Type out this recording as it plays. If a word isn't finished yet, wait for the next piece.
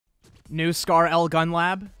New Scar L Gun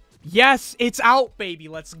Lab. Yes, it's out, baby.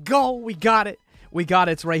 Let's go. We got it. We got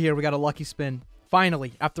it. It's right here. We got a lucky spin.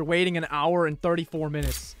 Finally, after waiting an hour and 34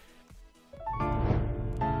 minutes.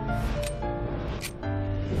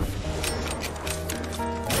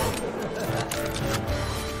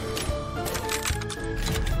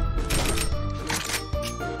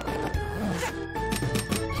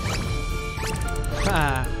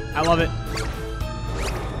 I love it.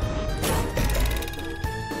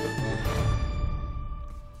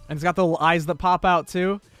 And it's got the little eyes that pop out,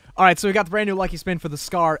 too. All right, so we got the brand new lucky spin for the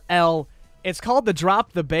Scar L. It's called the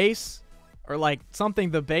Drop the Base, or like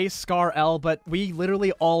something the base Scar L, but we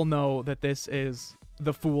literally all know that this is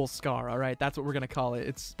the Fool Scar, all right? That's what we're going to call it.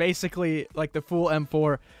 It's basically like the Fool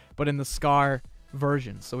M4, but in the Scar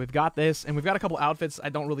version. So we've got this, and we've got a couple outfits. I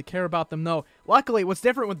don't really care about them, though. Luckily, what's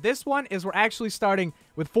different with this one is we're actually starting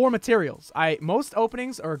with 4 materials. Most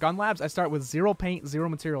openings or gun labs, I start with 0 paint, 0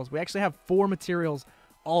 materials. We actually have 4 materials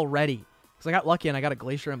already, because I got lucky and I got a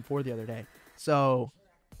Glacier M4 the other day. So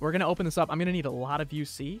we're gonna open this up. I'm gonna need a lot of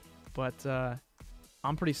UC, but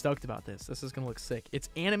I'm pretty stoked about this. This is gonna look sick. It's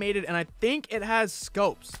animated, and I think it has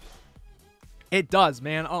scopes. It does,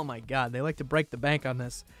 man. Oh my god, they like to break the bank on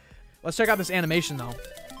this. Let's check out this animation, though. All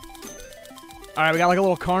right, we got like a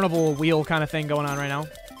little carnival wheel kind of thing going on right now.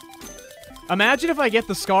 Imagine if I get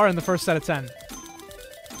the Scar in the first set of 10.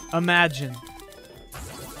 Imagine.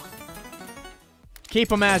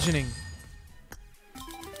 Keep imagining.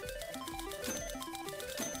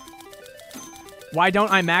 Why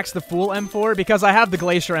don't I max the Fool M4? Because I have the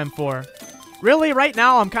Glacier M4. Really, right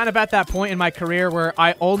now, I'm kind of at that point in my career where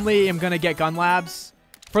I only am going to get gun labs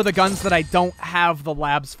for the guns that I don't have the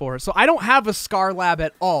labs for. So I don't have a Scar lab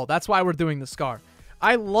at all. That's why we're doing the Scar.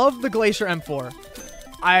 I love the Glacier M4.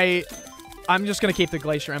 I'm just going to keep the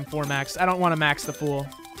Glacier M4 max. I don't want to max the Fool.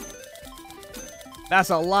 That's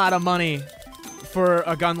a lot of money for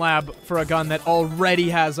a gun lab for a gun that already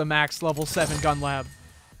has a max level 7 gun lab.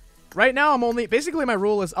 Right now, I'm only... Basically, my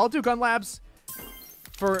rule is I'll do gun labs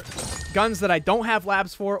for guns that I don't have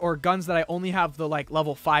labs for, or guns that I only have the, like,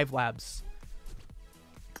 level 5 labs.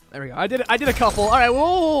 There we go. I did a couple. All right.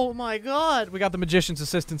 Whoa, my God. We got the Magician's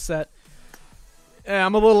Assistant set. Yeah,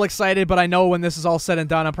 I'm a little excited, but I know when this is all said and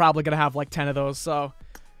done, I'm probably going to have, like, 10 of those, so...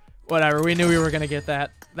 Whatever. We knew we were going to get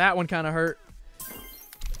that. That one kind of hurt.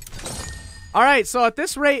 All right, so at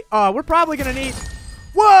this rate, we're probably going to need...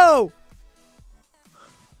 Whoa!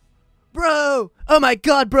 Bro! Oh my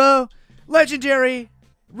god, bro! Legendary!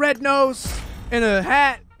 Red nose! And a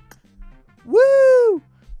hat! Woo!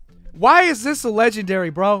 Why is this a legendary,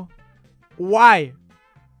 bro? Why?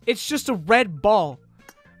 It's just a red ball.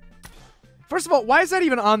 First of all, why is that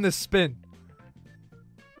even on this spin?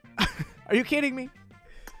 Are you kidding me?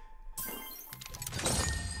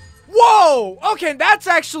 Whoa! Okay, that's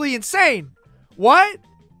actually insane. What?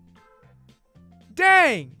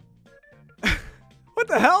 Dang. What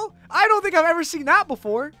the hell? I don't think I've ever seen that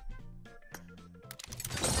before.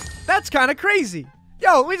 That's kind of crazy.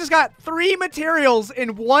 Yo, we just got 3 materials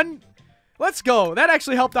in one. Let's go. That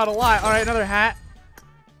actually helped out a lot. All right, another hat.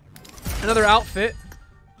 Another outfit.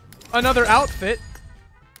 Another outfit.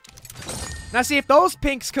 Now, see, if those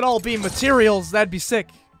pinks could all be materials, that'd be sick.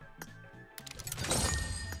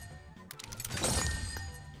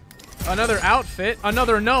 Another outfit.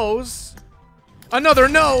 Another nose. Another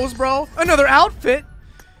nose, bro. Another outfit.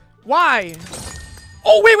 Why?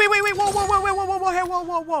 Oh, wait. Whoa, hey,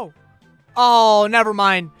 whoa. Oh, never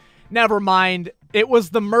mind. Never mind. It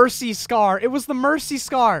was the Mercy Scar. It was the Mercy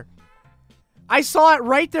Scar. I saw it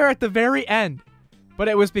right there at the very end. But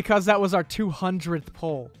it was because that was our 200th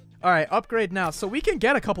pull. All right, upgrade now. So we can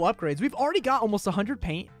get a couple upgrades. We've already got almost 100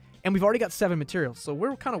 paint. And we've already got 7 materials. So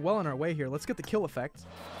we're kind of well on our way here. Let's get the kill effect.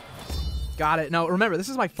 Got it. Now, remember, this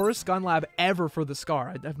is my first gun lab ever for the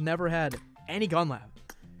Scar. I've never had any gun lab.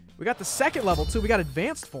 We got the second level, too. We got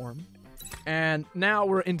advanced form. And now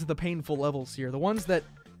we're into the painful levels here. The ones that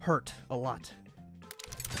hurt a lot.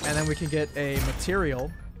 And then we can get a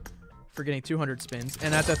material for getting 200 spins.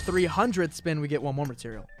 And at the 300th spin, we get 1 more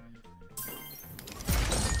material.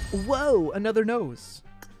 Whoa, another nose.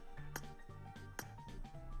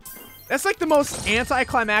 That's like the most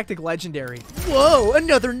anticlimactic legendary. Whoa,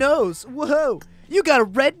 another nose. Whoa, you got a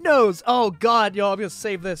red nose. Oh, God. Yo, I'm going to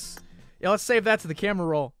save this. Yo, let's save that to the camera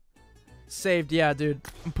roll. Saved. Yeah, dude.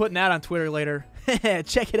 I'm putting that on Twitter later.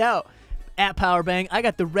 Check it out. At Powerbang, I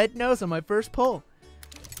got the red nose on my first pull.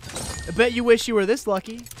 I bet you wish you were this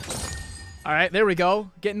lucky. All right, there we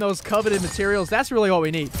go. Getting those coveted materials. That's really all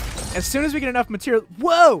we need. As soon as we get enough material...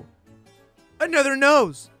 Whoa! Another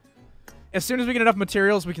nose! As soon as we get enough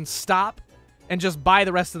materials, we can stop and just buy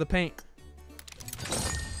the rest of the paint.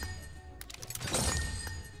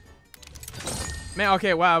 Man,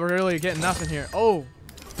 okay, wow, we're really getting nothing here. Oh.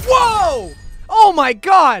 Whoa! Oh my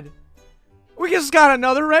god! We just got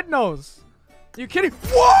another red nose. You kidding?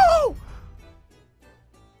 Whoa!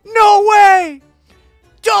 No way!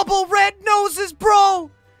 Double red noses,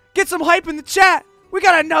 bro! Get some hype in the chat. We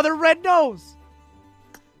got another red nose.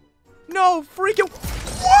 No freaking...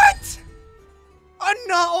 What?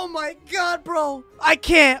 No, oh my god, bro. I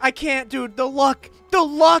can't, dude. The luck,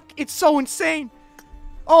 it's so insane.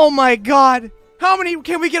 Oh my god. How many,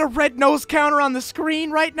 can we get a red nose counter on the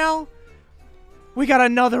screen right now? We got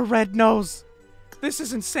another red nose. This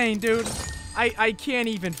is insane, dude. I can't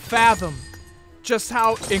even fathom just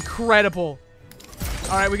how incredible.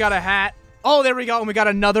 All right, we got a hat. Oh, there we go. And we got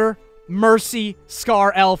another Mercy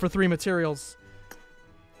Scar L for 3 materials.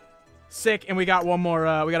 Sick. And we got one more.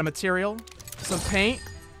 We got a material. Some paint.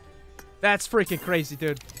 That's freaking crazy,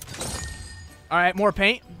 dude. All right, more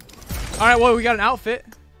paint. All right, well, we got an outfit.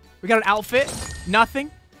 We got an outfit.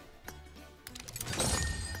 Nothing.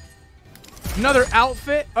 Another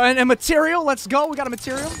outfit. And a material. Let's go. We got a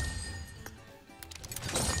material.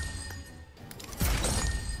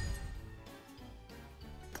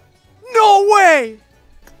 No way!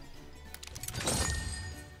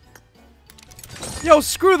 Yo,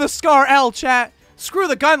 screw the Scar L, chat. Screw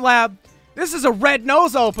the gun lab. This is a red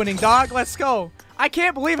nose opening, dog. Let's go. I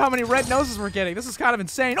can't believe how many red noses we're getting. This is kind of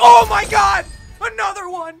insane. Oh my god! Another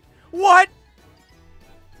one! What?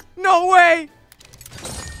 No way!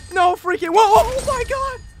 No freaking... Whoa! Oh my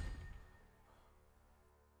god!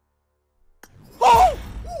 Oh!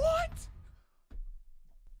 What?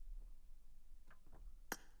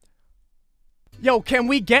 Yo, can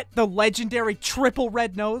we get the legendary triple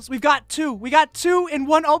red nose? We've got 2. We got 2 in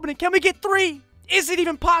one opening. Can we get 3? Is it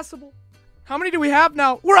even possible? How many do we have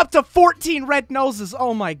now? We're up to 14 red noses.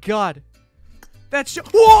 Oh my god. That's...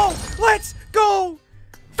 Whoa! Let's go!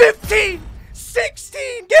 15!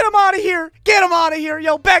 16! Get him out of here! Get him out of here!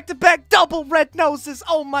 Yo, back-to-back double red noses.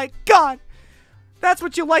 Oh my god. That's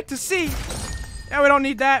what you like to see. Yeah, we don't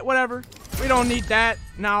need that. Whatever. We don't need that.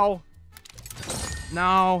 No.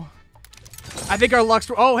 No. I think our luck's...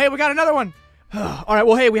 Oh, hey, we got another one. All right,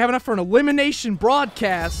 well, hey, we have enough for an elimination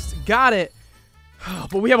broadcast. Got it.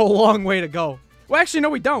 But we have a long way to go. Well, actually, no,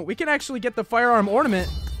 we don't. We can actually get the firearm ornament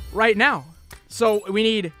right now. So we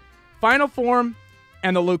need final form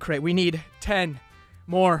and the loot crate. We need 10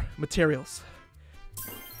 more materials.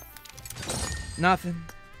 Nothing.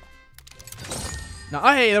 No,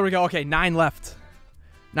 oh, hey, there we go. Okay, 9 left.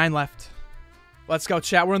 9 left. Let's go,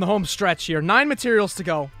 chat. We're in the home stretch here. 9 materials to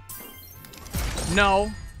go.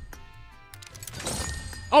 No.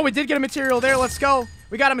 Oh, we did get a material there. Let's go.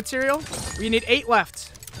 We got a material. We need 8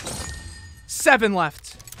 left. 7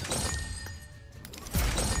 left.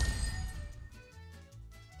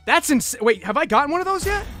 That's insane. Wait, have I gotten one of those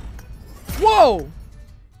yet? Whoa.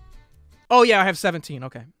 Oh, yeah, I have 17.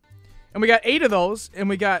 Okay. And we got 8 of those. And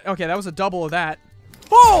we got... Okay, that was a double of that.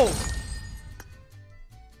 Oh!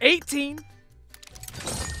 18.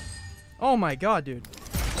 Oh, my God, dude.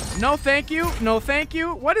 No, thank you. No, thank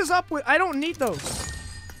you. What is up with... I don't need those.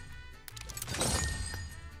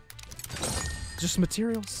 Just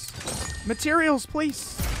materials. Materials,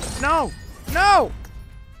 please. No. No.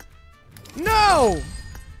 No.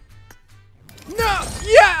 No.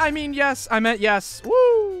 Yeah, I mean, yes. I meant yes.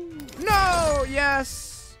 Woo. No.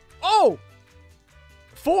 Yes. Oh.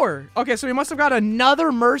 4. Okay, so we must have got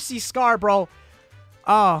another Mercy Scar, bro.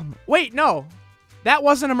 Wait, no. That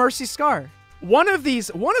wasn't a Mercy Scar. One of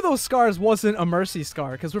those scars wasn't a Mercy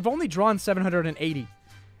Scar, because we've only drawn 780.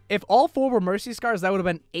 If all 4 were Mercy Scars, that would have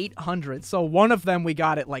been 800. So one of them we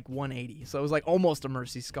got at like 180. So it was like almost a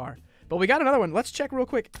Mercy Scar. But we got another one. Let's check real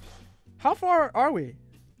quick. How far are we?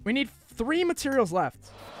 We need 3 materials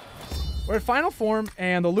left. We're at final form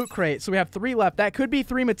and the loot crate. So we have 3 left. That could be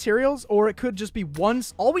 3 materials, or it could just be 1.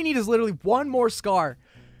 All we need is literally 1 more scar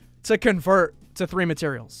to convert to 3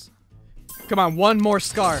 materials. Come on, 1 more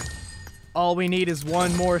scar. All we need is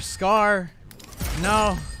 1 more scar.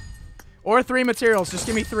 No. Or 3 materials. Just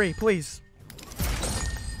give me 3, please.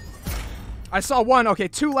 I saw 1. Okay,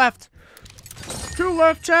 2 left. 2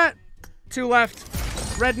 left, chat. 2 left.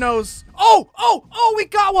 Red nose. Oh! Oh! Oh, we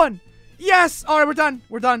got one! Yes! Alright, we're done.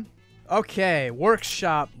 We're done. Okay,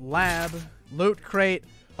 workshop, lab, loot crate,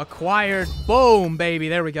 acquired. Boom, baby.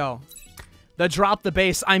 There we go. The drop the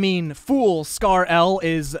base, I mean, full Scar L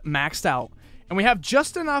is maxed out. And we have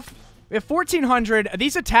just enough... We have 1,400.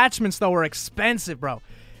 These attachments, though, are expensive, bro.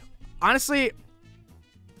 Honestly,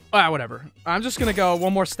 whatever. I'm just going to go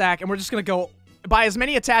 1 more stack, and we're just going to go buy as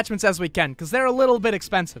many attachments as we can, because they're a little bit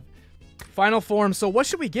expensive. Final form. So what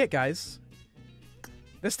should we get, guys?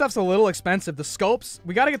 This stuff's a little expensive. The scopes,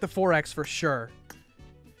 we got to get the 4X for sure.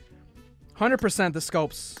 100% the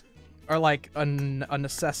scopes are like a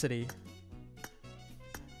necessity.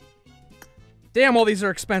 Damn, all these are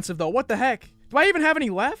expensive though. What the heck? Do I even have any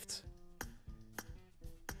left?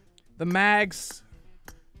 The mags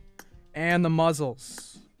and the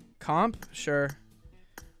muzzles. Comp? Sure.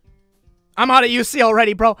 I'm out of UC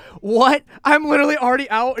already, bro. What? I'm literally already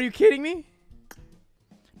out. Are you kidding me?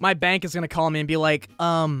 My bank is gonna call me and be like,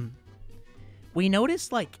 we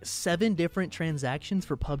noticed like 7 different transactions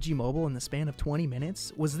for PUBG Mobile in the span of 20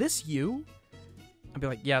 minutes. Was this you? I'd be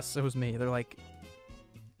like, yes, it was me. They're like,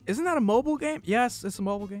 isn't that a mobile game? Yes, it's a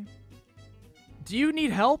mobile game. Do you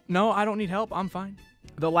need help? No, I don't need help. I'm fine.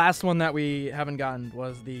 The last one that we haven't gotten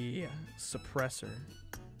was the suppressor.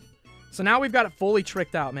 So now we've got it fully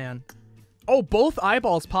tricked out, man. Oh, both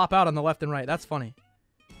eyeballs pop out on the left and right. That's funny.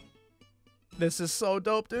 This is so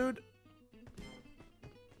dope, dude.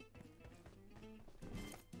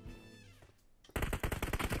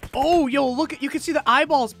 Oh, yo, look at, you can see the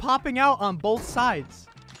eyeballs popping out on both sides.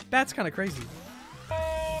 That's kind of crazy.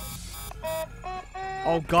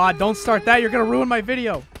 Oh god, don't start that. You're gonna ruin my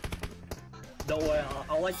video. Don't worry,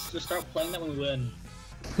 I'll like to start playing that when we win.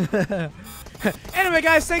 Anyway,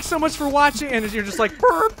 guys, thanks so much for watching. And you're just like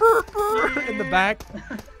burr, burr, burr, in the back.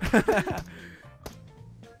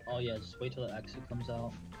 Oh yeah, just wait till the exit comes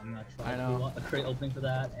out. I'm gonna try I to know. do a crate opening for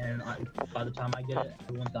that, and by the time I get it,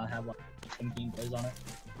 everyone's gonna have like 10 gameplays on it.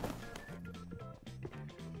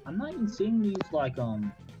 I'm not even seeing these like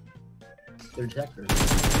their detectors.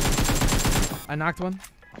 I knocked one.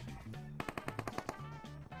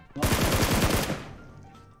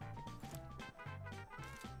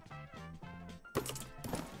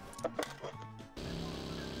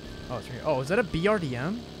 Oh, it's right here. Oh, is that a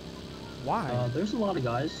BRDM? Why? There's a lot of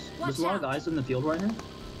guys. There's a lot of guys in the field right now.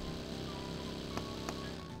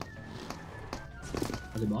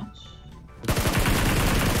 Are they bots?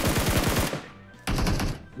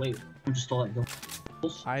 Wait, I'm just stole that gun.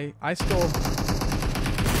 I stole.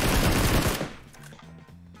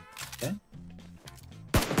 Okay.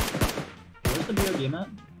 Where's the BRDM at?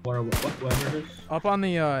 Or whatever it is? Up on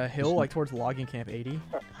the hill, like towards logging camp 80.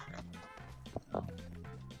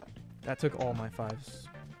 That took all my 5s.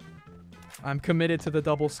 I'm committed to the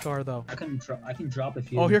double scar though. I can drop a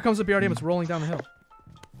few. Oh, here comes the BRDM. It's rolling down the hill.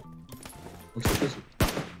 Looks like this.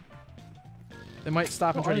 They might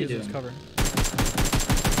stop and try to use it as cover.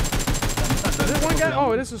 Is Is it one guy?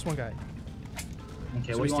 Oh, it is just one guy.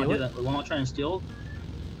 Okay, So what we do you want to steal do then? We want to try and steal?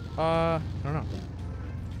 I don't know.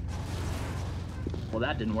 Well,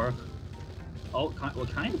 that didn't work. Oh, well,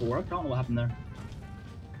 kind of worked. I don't know what happened there.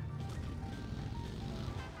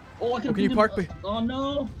 Oh, I can. Can you park? Oh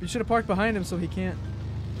no! You should have parked behind him so he can't.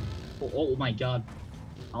 Oh my god.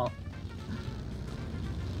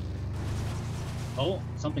 Oh,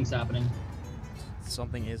 something's happening.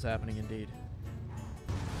 Something is happening indeed.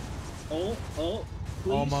 Oh,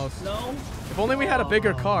 please. Almost. No. If only we had a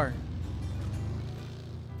bigger car.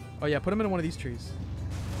 Oh yeah, put him in one of these trees.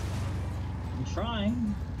 I'm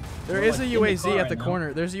trying. There is a UAZ at the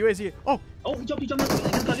corner. There's a UAZ. Oh! Oh, he jumped in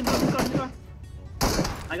the car.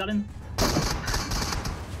 I got in.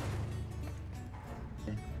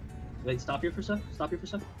 Okay. Wait, stop here for a sec.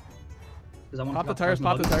 Because I want to Pop the tires,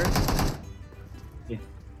 pop the tires. Yeah.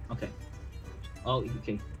 Okay. Oh,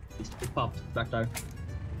 okay. It's popped. Back tire.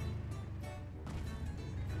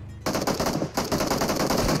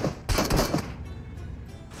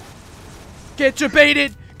 Get you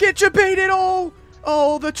baited! Get you baited! Oh!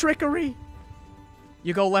 Oh, the trickery!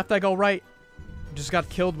 You go left, I go right. You just got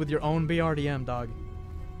killed with your own BRDM, dog.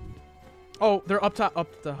 Oh, they're up top,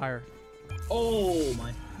 up the higher. Oh my.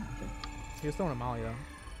 Okay. He was throwing a molly though.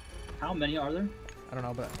 How many are there? I don't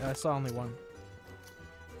know, but I saw only one.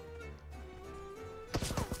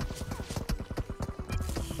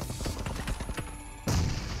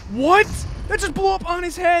 What? That just blew up on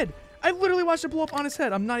his head! I literally watched it blow up on his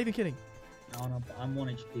head. I'm not even kidding. I don't know, I'm 1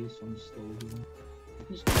 HP, so I'm still here.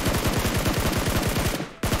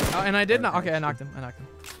 Oh, and I did not. Okay, I knocked him. Oh,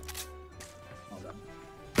 God.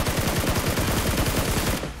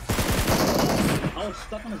 I was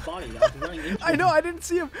stuck on his body. I was running into him. I know, I didn't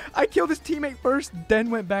see him. I killed his teammate first,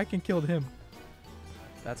 then went back and killed him.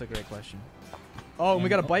 That's a great question. Oh, and we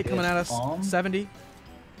got a bike coming at us. 70.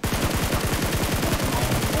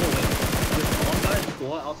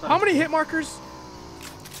 How many hit markers?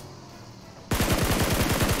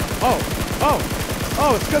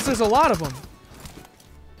 Oh, it's because there's a lot of them.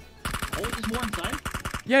 Oh, there's more inside?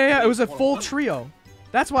 Yeah, it was a full trio.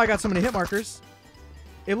 That's why I got so many hit markers.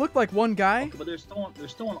 It looked like one guy. Okay, but there's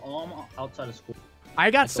still an arm outside of school.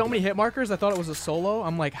 I got so many hit markers, I thought it was a solo.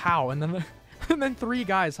 I'm like, how? And then and then 3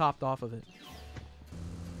 guys hopped off of it.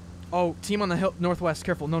 Oh, team on the hill northwest.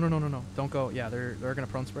 Careful. No. Don't go. Yeah, they're gonna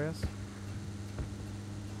prone spray us.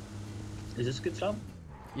 Is this good stuff?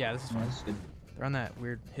 Yeah, this is Yeah, fine. this is good. They're on that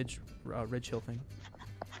weird ridge hill thing.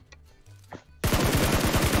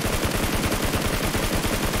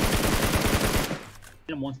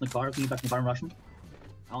 Hit him once in the car. Can you back in the car and rush him?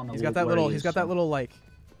 I don't know. He's got that little. He's got that little like.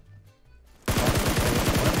 I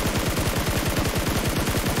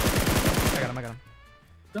got him.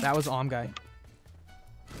 That was guy.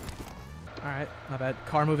 All right, not bad.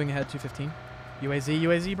 Car moving ahead. 215.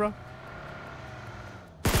 UAZ, bro.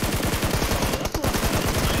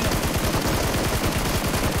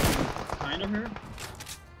 Kind of hurt.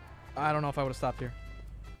 I don't know if I would have stopped here.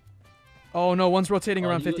 Oh no, one's rotating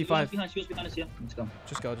around 55. He was behind us, yeah. Let's go.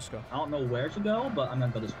 Just go. I don't know where to go, but I'm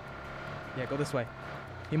gonna go this way. Yeah, go this way.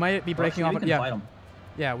 He might be breaking off. We can fight him.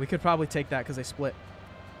 Yeah, we could probably take that because they split.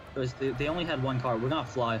 Because they only had one car. We're gonna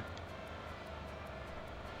fly.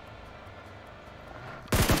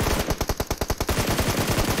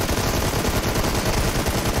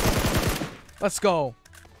 Let's go.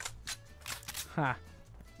 Ha.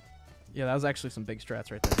 Yeah, that was actually some big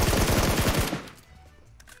strats right there.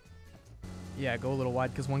 Yeah, go a little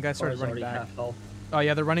wide because one guy started running back. Oh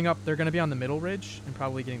yeah, they're running up. They're gonna be on the middle ridge and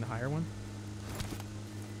probably getting the higher one.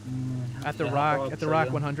 At the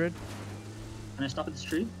rock 100. Can I stop at this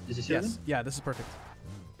tree? Is this Yes. Yeah, this is perfect.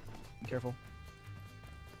 Be careful.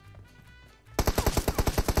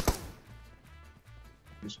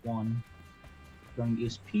 There's one. Going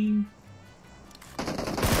ESP.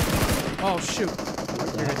 Oh shoot.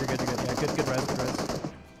 You're good. Yeah, good res.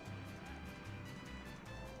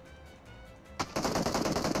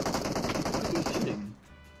 What are you shooting?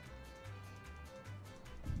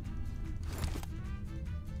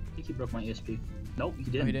 I think he broke my ESP. Nope, he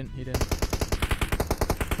didn't. No, he didn't.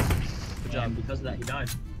 Good job. And because of that, he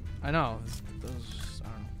died. I know. Those, I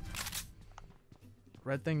don't know.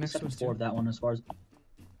 Red thing next to us too. Of that one as far as.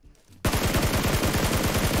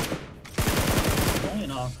 Only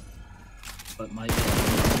enough. But my.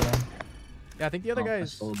 Yeah, I think the other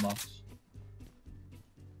guys.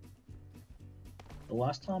 The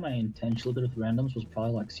last time I intentionally did it with randoms was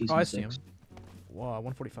probably like season 6. I see him. Wow,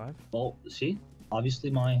 145. Well, see?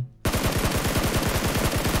 Obviously my...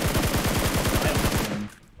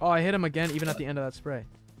 Oh, I hit him again, even at the end of that spray.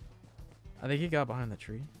 I think he got behind the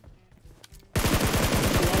tree.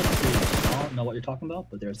 I don't know what you're talking about,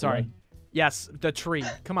 but there's... Sorry. Yes, the tree.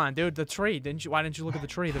 Come on, dude, the tree. Why didn't you look at the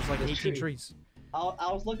tree? There's like 18 trees.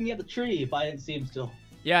 I was looking at the tree if I didn't see him still.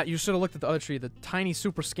 Yeah, you should have looked at the other tree, the tiny,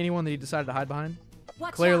 super skinny one that you decided to hide behind.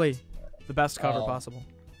 Watch Clearly, out. the best cover possible.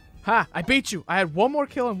 Ha! I beat you. I had one more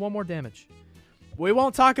kill and one more damage. We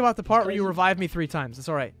won't talk about the part where you revived me 3 times. It's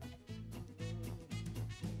all right.